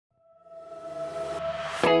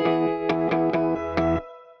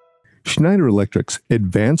Schneider Electric's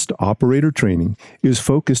advanced operator training is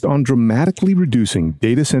focused on dramatically reducing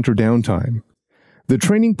data center downtime. The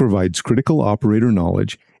training provides critical operator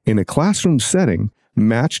knowledge in a classroom setting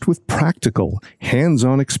matched with practical,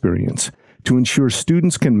 hands-on experience to ensure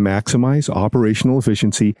students can maximize operational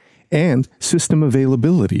efficiency and system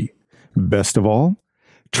availability. Best of all,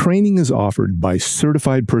 training is offered by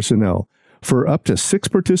certified personnel for up to 6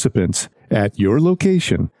 participants at your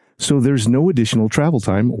location, so there's no additional travel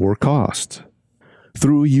time or cost.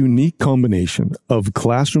 Through a unique combination of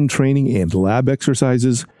classroom training and lab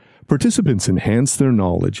exercises, participants enhance their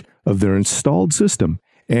knowledge of their installed system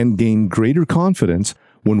and gain greater confidence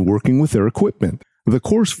when working with their equipment. The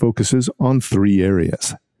course focuses on 3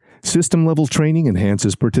 areas. System-level training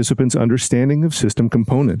enhances participants' understanding of system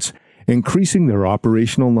components, increasing their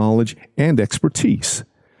operational knowledge and expertise.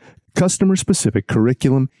 Customer-specific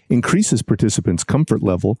curriculum increases participants' comfort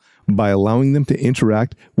level by allowing them to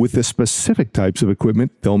interact with the specific types of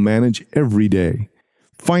equipment they'll manage every day.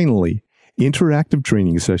 Finally, interactive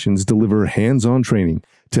training sessions deliver hands-on training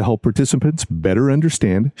to help participants better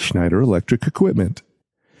understand Schneider Electric equipment.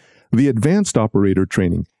 The advanced operator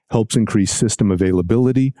training helps increase system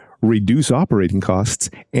availability, reduce operating costs,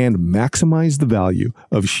 and maximize the value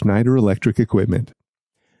of Schneider Electric equipment.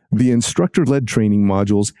 The instructor-led training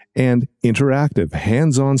modules and interactive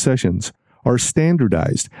hands-on sessions are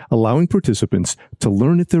standardized, allowing participants to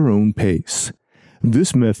learn at their own pace.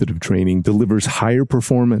 This method of training delivers higher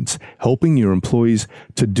performance, helping your employees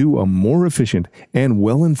to do a more efficient and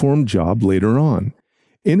well-informed job later on.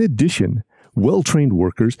 In addition, well-trained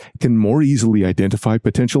workers can more easily identify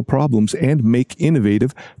potential problems and make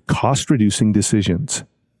innovative, cost-reducing decisions.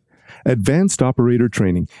 Advanced operator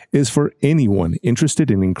training is for anyone interested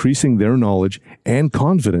in increasing their knowledge and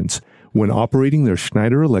confidence when operating their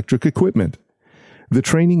Schneider Electric equipment. The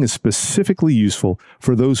training is specifically useful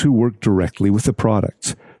for those who work directly with the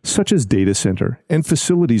products, such as data center and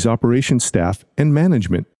facilities operations staff and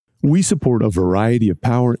management. We support a variety of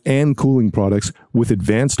power and cooling products with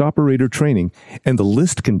advanced operator training, and the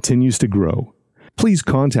list continues to grow. Please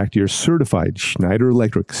contact your certified Schneider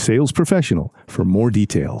Electric sales professional for more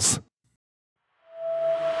details.